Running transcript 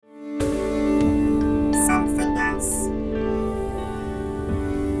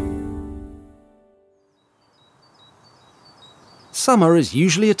Summer is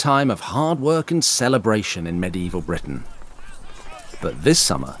usually a time of hard work and celebration in medieval Britain. But this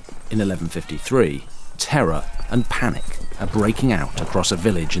summer, in 1153, terror and panic are breaking out across a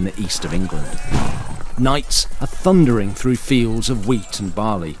village in the east of England. Knights are thundering through fields of wheat and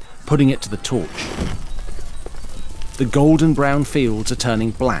barley, putting it to the torch. The golden brown fields are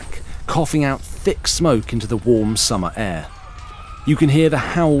turning black, coughing out thick smoke into the warm summer air. You can hear the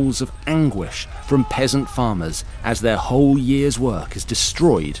howls of anguish from peasant farmers as their whole year's work is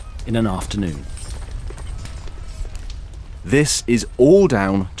destroyed in an afternoon. This is all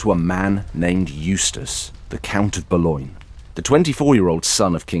down to a man named Eustace, the Count of Boulogne. The 24-year-old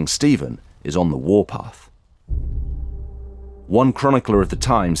son of King Stephen is on the warpath. One chronicler of the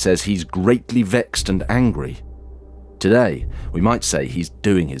time says he's greatly vexed and angry. Today, we might say he's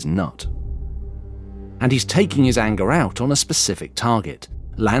doing his nut. And he's taking his anger out on a specific target,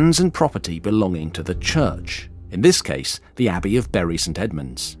 lands and property belonging to the church, in this case, the Abbey of Bury St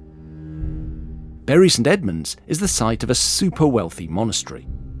Edmunds. Bury St Edmunds is the site of a super wealthy monastery.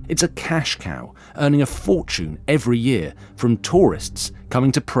 It's a cash cow, earning a fortune every year from tourists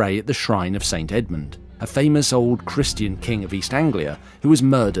coming to pray at the shrine of St Edmund, a famous old Christian king of East Anglia who was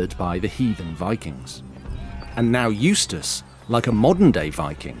murdered by the heathen Vikings. And now Eustace, like a modern-day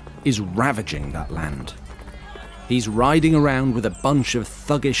Viking, is ravaging that land. He's riding around with a bunch of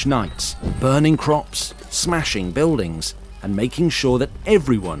thuggish knights, burning crops, smashing buildings, and making sure that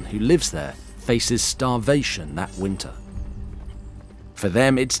everyone who lives there faces starvation that winter. For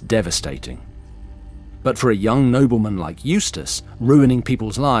them, it's devastating. But for a young nobleman like Eustace, ruining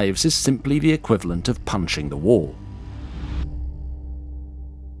people's lives is simply the equivalent of punching the wall.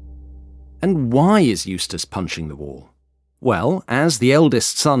 And why is Eustace punching the wall? Well, as the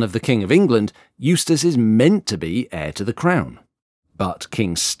eldest son of the King of England, Eustace is meant to be heir to the crown. But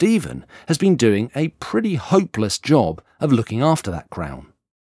King Stephen has been doing a pretty hopeless job of looking after that crown.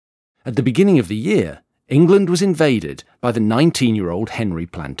 At the beginning of the year, England was invaded by the 19-year-old Henry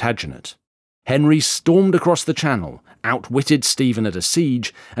Plantagenet. Henry stormed across the Channel, outwitted Stephen at a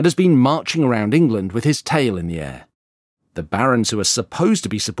siege, and has been marching around England with his tail in the air. The barons who are supposed to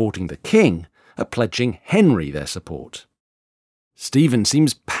be supporting the king are pledging Henry their support. Stephen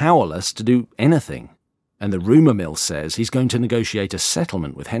seems powerless to do anything, and the rumour mill says he's going to negotiate a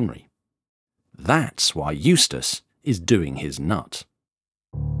settlement with Henry. That's why Eustace is doing his nut.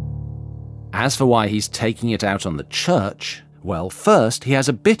 As for why he's taking it out on the church, well, first he has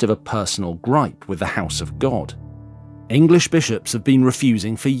a bit of a personal gripe with the House of God. English bishops have been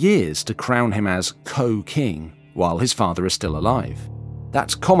refusing for years to crown him as co-king while his father is still alive.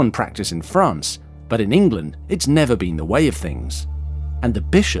 That's common practice in France, but in England it's never been the way of things. And the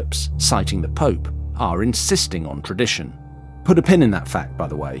bishops, citing the Pope, are insisting on tradition. Put a pin in that fact, by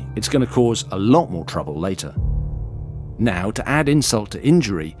the way, it's going to cause a lot more trouble later. Now, to add insult to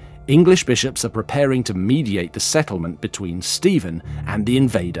injury, English bishops are preparing to mediate the settlement between Stephen and the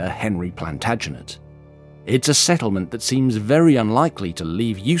invader Henry Plantagenet. It's a settlement that seems very unlikely to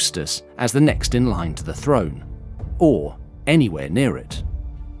leave Eustace as the next in line to the throne, or anywhere near it.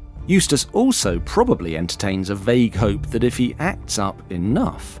 Eustace also probably entertains a vague hope that if he acts up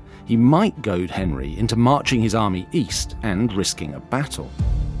enough, he might goad Henry into marching his army east and risking a battle.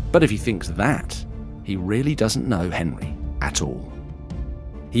 But if he thinks that, he really doesn't know Henry at all.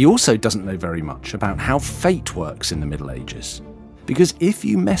 He also doesn't know very much about how fate works in the Middle Ages, because if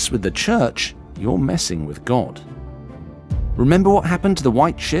you mess with the church, you're messing with God. Remember what happened to the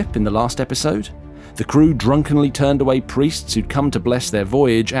White Ship in the last episode? The crew drunkenly turned away priests who'd come to bless their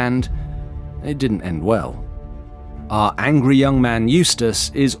voyage, and it didn't end well. Our angry young man Eustace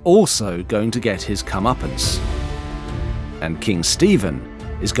is also going to get his comeuppance. And King Stephen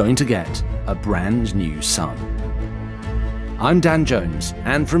is going to get a brand new son. I'm Dan Jones,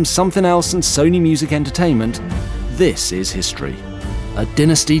 and from Something Else and Sony Music Entertainment, this is History, a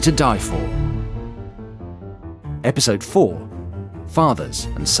dynasty to die for. Episode 4, Fathers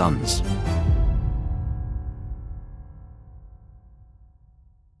and Sons.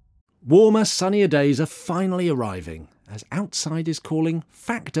 Warmer, sunnier days are finally arriving. As outside is calling,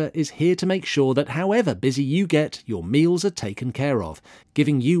 Factor is here to make sure that however busy you get, your meals are taken care of,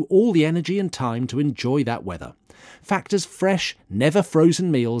 giving you all the energy and time to enjoy that weather. Factor's fresh, never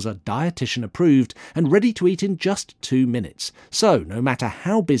frozen meals are dietitian approved and ready to eat in just 2 minutes. So, no matter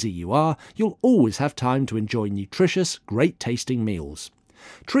how busy you are, you'll always have time to enjoy nutritious, great tasting meals.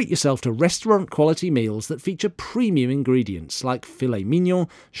 Treat yourself to restaurant-quality meals that feature premium ingredients like filet mignon,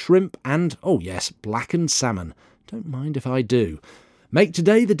 shrimp and, oh yes, blackened salmon. Don't mind if I do. Make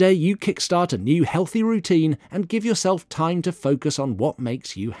today the day you kickstart a new healthy routine and give yourself time to focus on what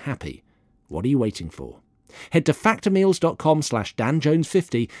makes you happy. What are you waiting for? Head to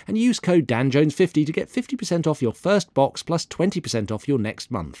factormeals.com/danjones50 and use code danjones50 to get 50% off your first box plus 20% off your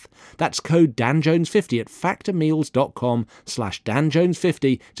next month. That's code danjones50 at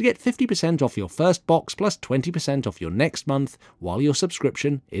factormeals.com/danjones50 to get 50% off your first box plus 20% off your next month while your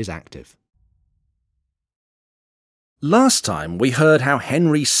subscription is active. Last time we heard how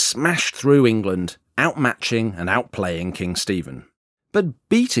Henry smashed through England, outmatching and outplaying King Stephen. But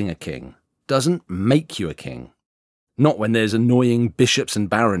beating a king doesn't make you a king. Not when there's annoying bishops and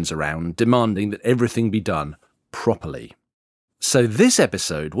barons around demanding that everything be done properly. So this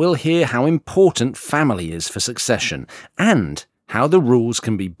episode we'll hear how important family is for succession and how the rules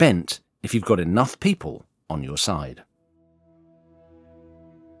can be bent if you've got enough people on your side.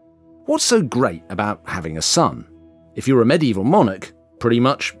 What's so great about having a son? If you're a medieval monarch, pretty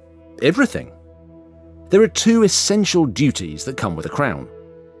much everything. There are two essential duties that come with a crown.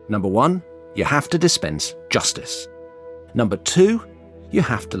 Number one, you have to dispense justice. Number two, you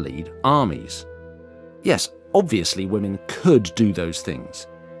have to lead armies. Yes, obviously women could do those things.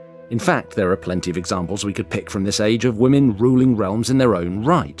 In fact, there are plenty of examples we could pick from this age of women ruling realms in their own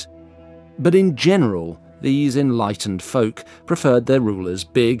right. But in general, these enlightened folk preferred their rulers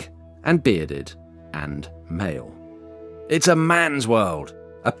big and bearded and male. It's a man's world,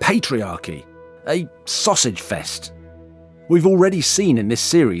 a patriarchy, a sausage fest. We've already seen in this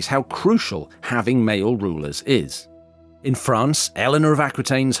series how crucial having male rulers is. In France, Eleanor of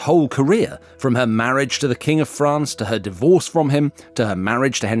Aquitaine's whole career, from her marriage to the King of France to her divorce from him to her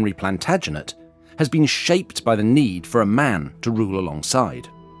marriage to Henry Plantagenet, has been shaped by the need for a man to rule alongside.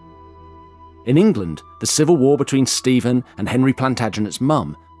 In England, the civil war between Stephen and Henry Plantagenet's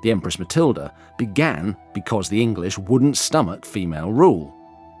mum, the Empress Matilda, began because the English wouldn't stomach female rule.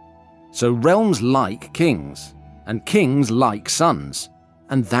 So realms like kings, and kings like sons,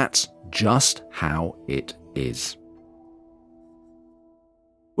 and that's just how it is.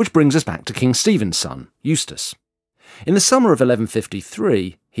 Which brings us back to King Stephen's son, Eustace. In the summer of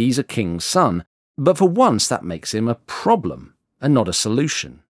 1153, he's a king's son, but for once that makes him a problem, and not a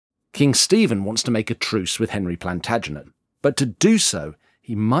solution. King Stephen wants to make a truce with Henry Plantagenet, but to do so,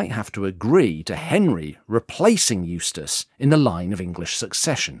 he might have to agree to Henry replacing Eustace in the line of English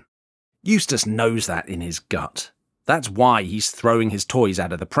succession. Eustace knows that in his gut. That's why he's throwing his toys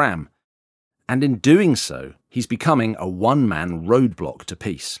out of the pram. And in doing so, he's becoming a one-man roadblock to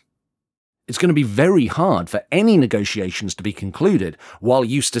peace. It's going to be very hard for any negotiations to be concluded while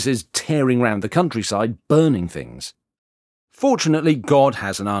Eustace is tearing around the countryside burning things. Fortunately, God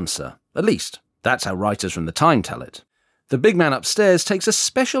has an answer. At least, that's how writers from the time tell it. The big man upstairs takes a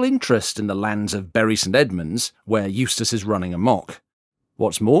special interest in the lands of Bury St Edmunds, where Eustace is running amok.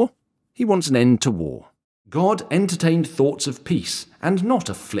 What's more, he wants an end to war. God entertained thoughts of peace and not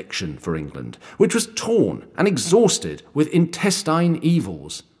affliction for England, which was torn and exhausted with intestine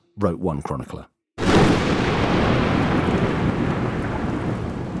evils, wrote one chronicler.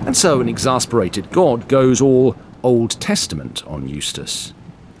 And so an exasperated God goes all Old Testament on Eustace.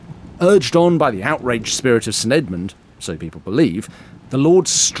 Urged on by the outraged spirit of St Edmund, so people believe, the Lord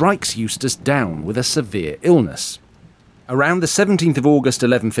strikes Eustace down with a severe illness. Around the 17th of August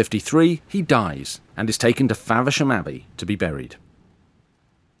 1153, he dies and is taken to Faversham Abbey to be buried.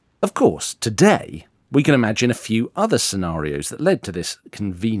 Of course, today, we can imagine a few other scenarios that led to this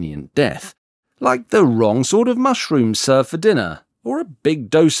convenient death, like the wrong sort of mushrooms served for dinner, or a big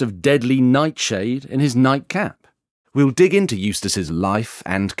dose of deadly nightshade in his nightcap. We'll dig into Eustace's life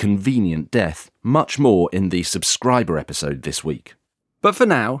and convenient death much more in the subscriber episode this week. But for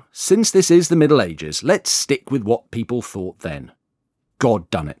now, since this is the Middle Ages, let's stick with what people thought then. God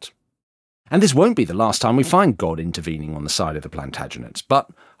done it. And this won't be the last time we find God intervening on the side of the Plantagenets, but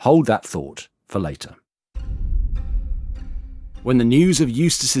hold that thought for later. When the news of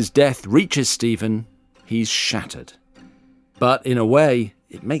Eustace's death reaches Stephen, he's shattered. But in a way,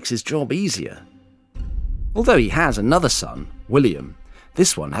 it makes his job easier. Although he has another son, William,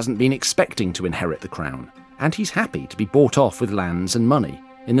 this one hasn't been expecting to inherit the crown, and he's happy to be bought off with lands and money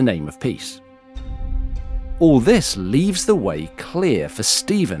in the name of peace. All this leaves the way clear for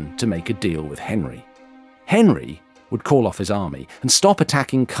Stephen to make a deal with Henry. Henry would call off his army and stop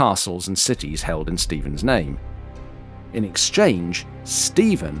attacking castles and cities held in Stephen's name. In exchange,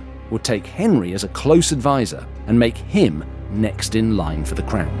 Stephen would take Henry as a close advisor and make him next in line for the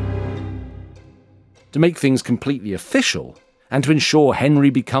crown. To make things completely official, and to ensure Henry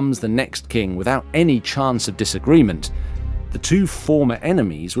becomes the next king without any chance of disagreement, the two former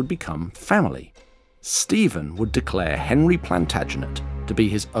enemies would become family. Stephen would declare Henry Plantagenet to be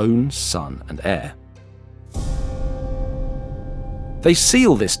his own son and heir. They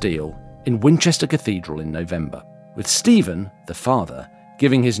seal this deal in Winchester Cathedral in November, with Stephen, the father,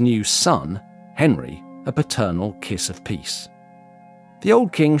 giving his new son, Henry, a paternal kiss of peace. The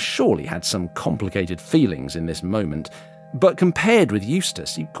old king surely had some complicated feelings in this moment, but compared with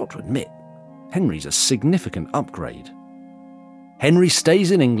Eustace, you've got to admit, Henry's a significant upgrade. Henry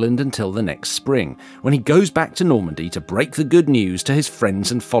stays in England until the next spring, when he goes back to Normandy to break the good news to his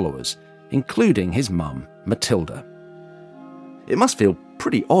friends and followers, including his mum, Matilda. It must feel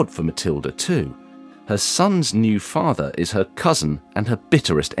pretty odd for Matilda too. Her son's new father is her cousin and her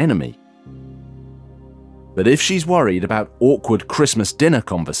bitterest enemy. But if she's worried about awkward Christmas dinner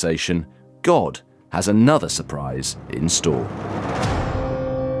conversation, God has another surprise in store.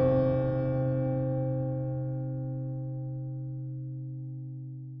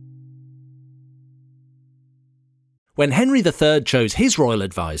 When Henry III chose his royal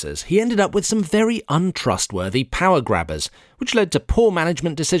advisors, he ended up with some very untrustworthy power grabbers, which led to poor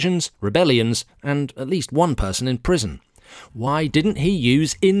management decisions, rebellions, and at least one person in prison. Why didn't he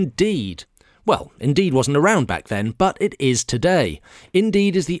use Indeed? Well, Indeed wasn't around back then, but it is today.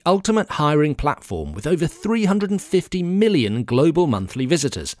 Indeed is the ultimate hiring platform with over 350 million global monthly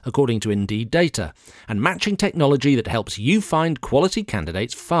visitors, according to Indeed data, and matching technology that helps you find quality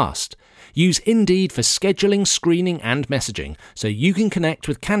candidates fast. Use Indeed for scheduling, screening and messaging so you can connect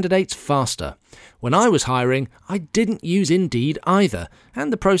with candidates faster. When I was hiring, I didn't use Indeed either,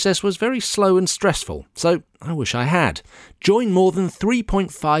 and the process was very slow and stressful, so I wish I had. Join more than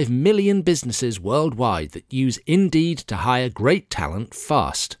 3.5 million businesses worldwide that use Indeed to hire great talent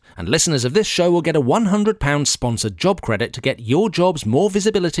fast. And listeners of this show will get a £100 sponsored job credit to get your jobs more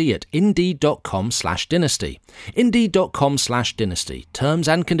visibility at Indeed.com/dynasty. Indeed.com/dynasty. Terms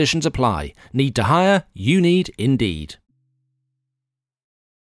and conditions apply. Need to hire? You need Indeed.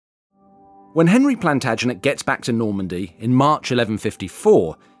 When Henry Plantagenet gets back to Normandy in March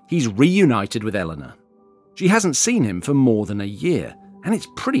 1154, he's reunited with Eleanor. She hasn't seen him for more than a year, and it's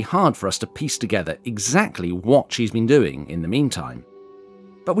pretty hard for us to piece together exactly what she's been doing in the meantime.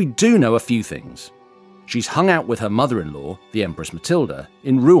 But we do know a few things. She's hung out with her mother-in-law, the Empress Matilda,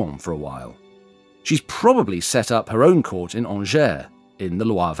 in Rouen for a while. She's probably set up her own court in Angers, in the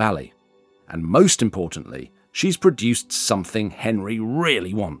Loire Valley. And most importantly, she's produced something Henry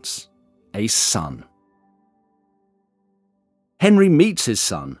really wants: a son. Henry meets his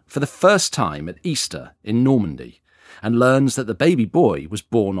son for the first time at Easter in Normandy and learns that the baby boy was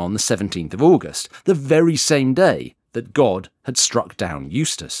born on the 17th of August, the very same day that God had struck down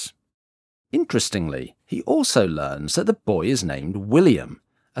Eustace. Interestingly, he also learns that the boy is named William,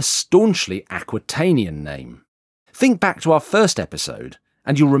 a staunchly Aquitanian name. Think back to our first episode,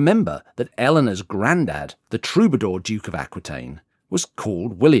 and you'll remember that Eleanor's granddad, the troubadour Duke of Aquitaine, was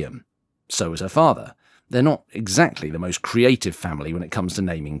called William. So was her father. They're not exactly the most creative family when it comes to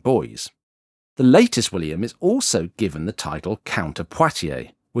naming boys. The latest William is also given the title Count of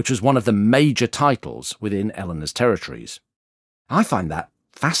Poitiers, which was one of the major titles within Eleanor's territories. I find that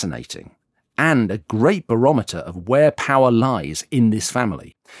fascinating, and a great barometer of where power lies in this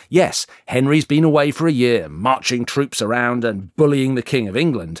family. Yes, Henry's been away for a year, marching troops around and bullying the King of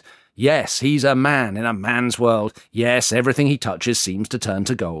England. Yes, he's a man in a man's world. Yes, everything he touches seems to turn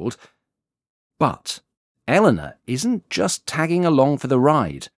to gold. But Eleanor isn't just tagging along for the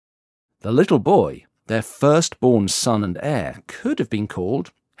ride. The little boy, their firstborn son and heir, could have been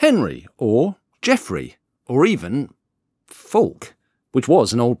called Henry, or Geoffrey, or even Fulk, which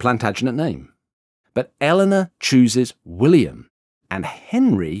was an old Plantagenet name. But Eleanor chooses William, and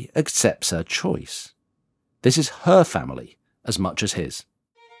Henry accepts her choice. This is her family as much as his.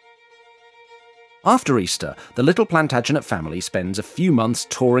 After Easter, the little Plantagenet family spends a few months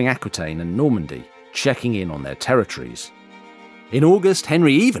touring Aquitaine and Normandy, checking in on their territories. In August,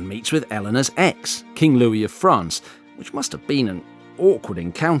 Henry even meets with Eleanor's ex, King Louis of France, which must have been an awkward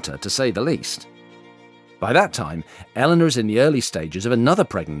encounter, to say the least. By that time, Eleanor is in the early stages of another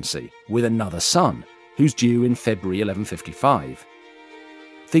pregnancy with another son, who's due in February 1155.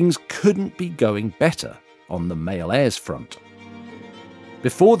 Things couldn't be going better on the male heirs front.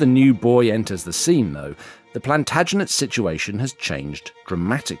 Before the new boy enters the scene, though, the Plantagenet situation has changed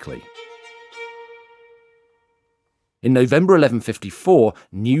dramatically. In November 1154,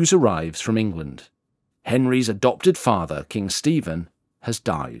 news arrives from England. Henry's adopted father, King Stephen, has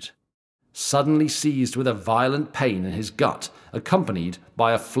died, suddenly seized with a violent pain in his gut, accompanied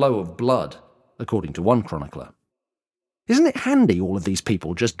by a flow of blood, according to one chronicler. Isn't it handy, all of these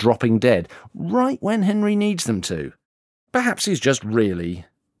people just dropping dead right when Henry needs them to? Perhaps he's just really,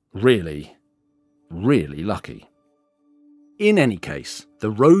 really, really lucky. In any case,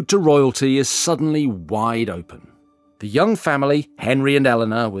 the road to royalty is suddenly wide open. The young family, Henry and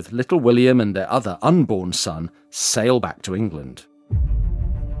Eleanor, with little William and their other unborn son, sail back to England.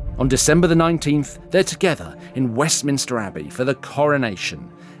 On December the 19th, they're together in Westminster Abbey for the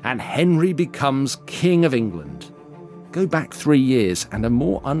coronation, and Henry becomes King of England. Go back 3 years, and a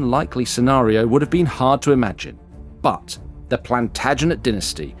more unlikely scenario would have been hard to imagine. But the Plantagenet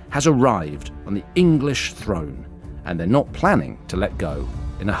dynasty has arrived on the English throne, and they're not planning to let go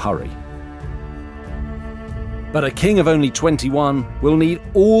in a hurry. But a king of only 21 will need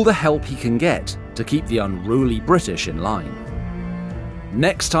all the help he can get to keep the unruly British in line.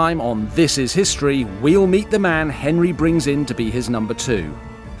 Next time on This Is History, we'll meet the man Henry brings in to be his number 2,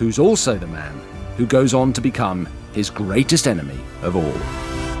 who's also the man who goes on to become his greatest enemy of all.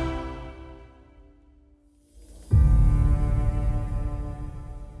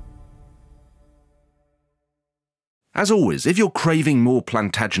 As always, if you're craving more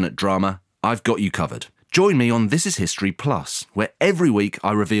Plantagenet drama, I've got you covered. Join me on This Is History Plus, where every week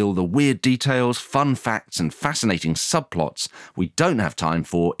I reveal the weird details, fun facts and fascinating subplots we don't have time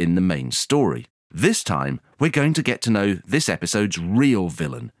for in the main story. This time, we're going to get to know this episode's real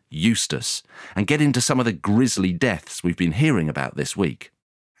villain, Eustace, and get into some of the grisly deaths we've been hearing about this week.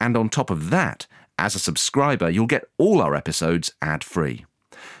 And on top of that, as a subscriber, you'll get all our episodes ad-free.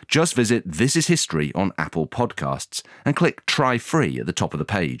 Just visit This Is History on Apple Podcasts and click Try Free at the top of the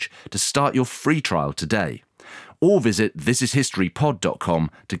page to start your free trial today. Or visit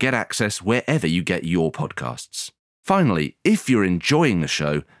thisishistorypod.com to get access wherever you get your podcasts. Finally, if you're enjoying the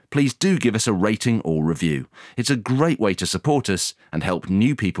show, please do give us a rating or review. It's a great way to support us and help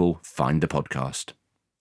new people find the podcast.